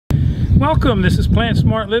Welcome, this is Plant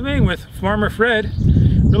Smart Living with Farmer Fred.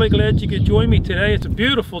 Really glad you could join me today. It's a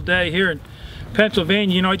beautiful day here in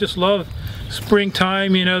Pennsylvania. You know, I just love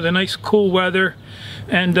springtime, you know, the nice cool weather.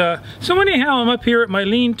 And so anyhow, I'm up here at my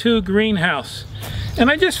lean-to greenhouse.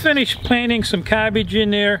 And I just finished planting some cabbage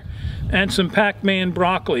in there and some Pac-Man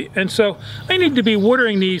broccoli. And so I need to be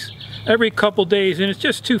watering these every couple days, and it's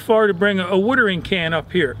just too far to bring a watering can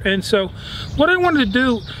up here. And so what I wanted to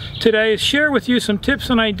do today is share with you some tips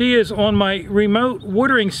and ideas on my remote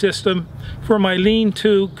watering system for my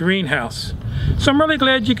lean-to greenhouse. So I'm really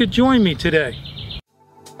glad you could join me today.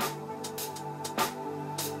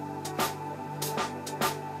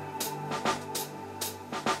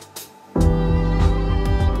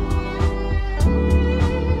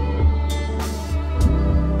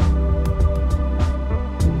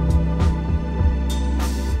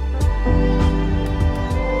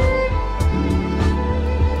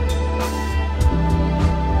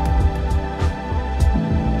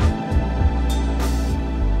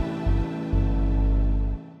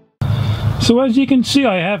 So as you can see,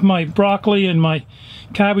 I have my broccoli and my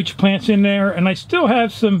cabbage plants in there, and I still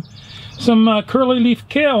have some curly leaf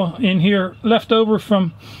kale in here left over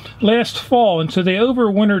from last fall, and so they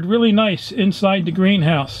overwintered really nice inside the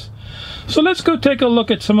greenhouse. So let's go take a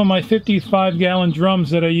look at some of my 55-gallon drums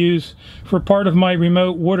that I use for part of my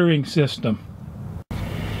remote watering system.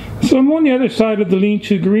 So I'm on the other side of the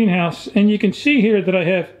lean-to greenhouse, and you can see here that I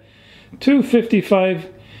have two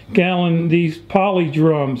 55-gallon these poly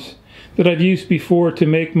drums that I've used before to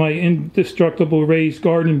make my indestructible raised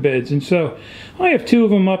garden beds. And so I have two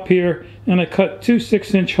of them up here, and I cut two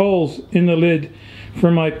 6-inch holes in the lid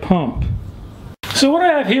for my pump. So what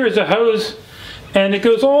I have here is a hose, and it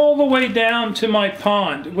goes all the way down to my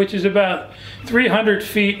pond, which is about 300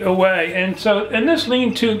 feet away. And so, and this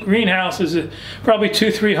lean-to greenhouse is probably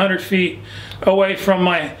 200-300 feet away from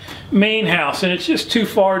my main house, and it's just too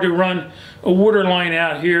far to run a water line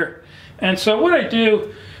out here. And so what I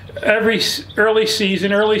do every early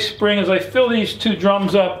spring, is I fill these two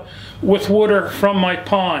drums up with water from my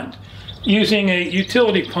pond using a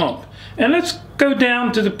utility pump. And let's go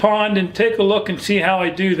down to the pond and take a look and see how I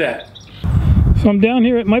do that. So I'm down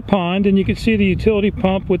here at my pond, and you can see the utility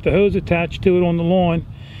pump with the hose attached to it on the lawn,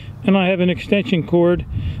 and I have an extension cord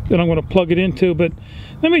that I'm going to plug it into. But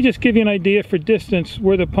let me just give you an idea for distance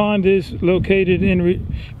where the pond is located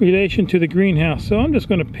in relation to the greenhouse. So I'm just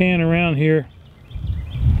going to pan around here.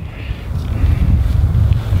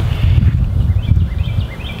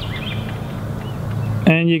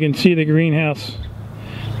 And you can see the greenhouse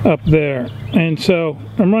up there. And so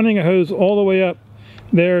I'm running a hose all the way up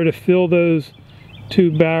there to fill those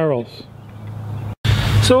two barrels.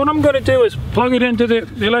 So what I'm going to do is plug it into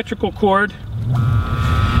the electrical cord,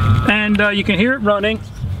 and you can hear it running.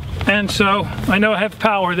 And so I know I have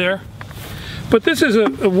power there. But this is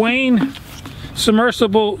a Wayne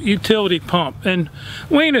submersible utility pump. And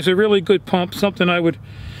Wayne is a really good pump, something I would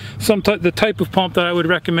the type of pump that I would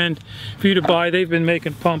recommend for you to buy. They've been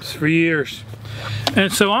making pumps for years.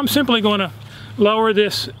 And so I'm simply going to lower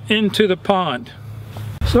this into the pond.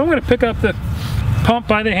 So I'm going to pick up the pump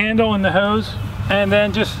by the handle and the hose, and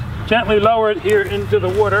then just gently lower it here into the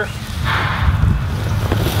water.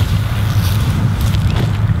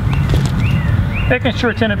 Making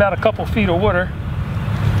sure it's in about a couple feet of water.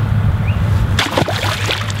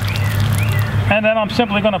 And then I'm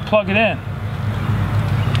simply going to plug it in.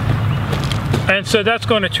 And so that's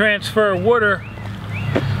going to transfer water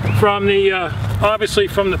from the, obviously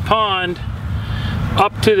from the pond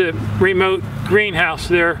up to the remote greenhouse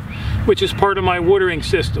there, which is part of my watering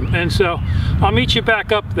system. And so I'll meet you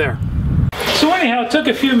back up there. So anyhow, it took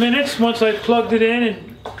a few minutes once I plugged it in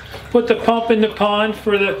and put the pump in the pond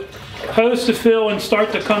for the hose to fill and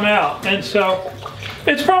start to come out. And so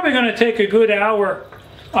it's probably going to take a good hour,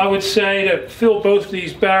 I would say, to fill both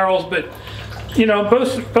these barrels. But you know,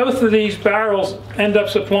 both of these barrels end up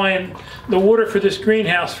supplying the water for this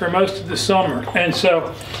greenhouse for most of the summer. And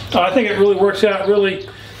so I think it really works out really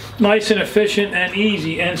nice and efficient and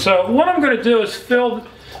easy. And so what I'm going to do is fill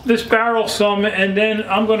this barrel some, and then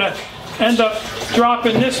I'm going to end up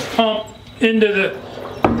dropping this pump into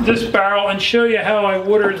this barrel and show you how I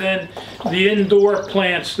water then the indoor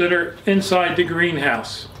plants that are inside the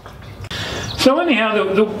greenhouse. So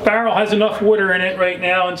anyhow, the barrel has enough water in it right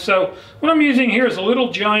now, and so what I'm using here is a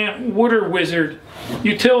little giant Water Wizard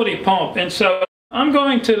utility pump. And so I'm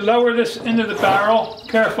going to lower this into the barrel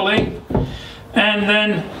carefully, and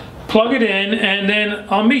then plug it in, and then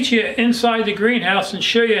I'll meet you inside the greenhouse and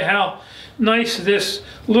show you how nice this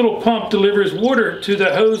little pump delivers water to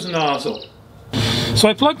the hose nozzle. So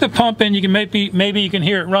I plugged the pump in. You can maybe you can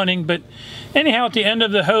hear it running, but Anyhow, at the end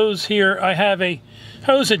of the hose here, I have a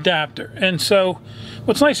hose adapter. And so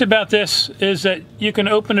what's nice about this is that you can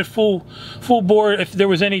open it full bore if there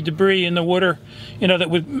was any debris in the water, you know, that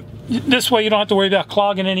would, this way you don't have to worry about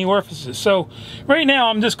clogging any orifices. So right now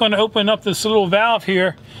I'm just going to open up this little valve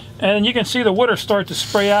here, and you can see the water start to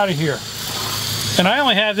spray out of here. And I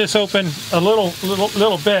only have this open a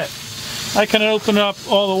little bit. I can open up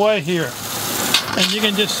all the way here, and you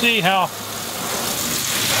can just see how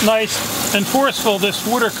nice and forceful this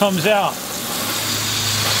water comes out.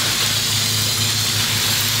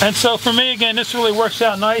 And so for me, again, this really works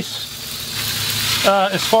out nice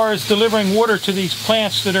as far as delivering water to these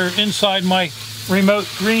plants that are inside my remote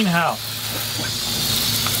greenhouse.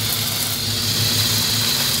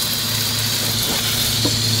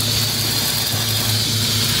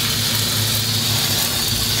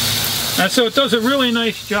 And so it does a really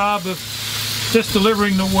nice job of just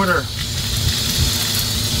delivering the water.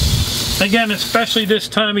 Again, especially this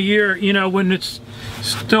time of year, you know, when it's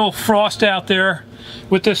still frost out there,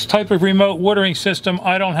 with this type of remote watering system,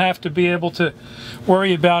 I don't have to be able to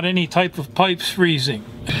worry about any type of pipes freezing.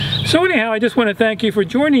 So anyhow, I just want to thank you for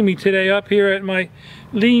joining me today up here at my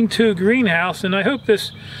lean-to greenhouse, and I hope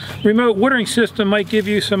this remote watering system might give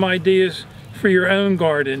you some ideas for your own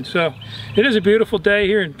garden. So it is a beautiful day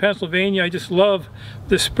here in Pennsylvania. I just love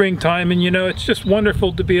the springtime, and you know, it's just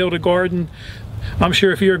wonderful to be able to garden. I'm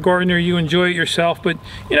sure if you're a gardener, you enjoy it yourself, but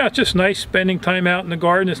you know, it's just nice spending time out in the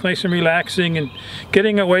garden. It's nice and relaxing and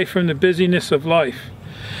getting away from the busyness of life.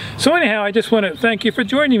 So anyhow, I just want to thank you for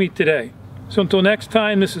joining me today. So until next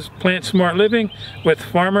time, this is Plant Smart Living with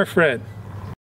Farmer Fred.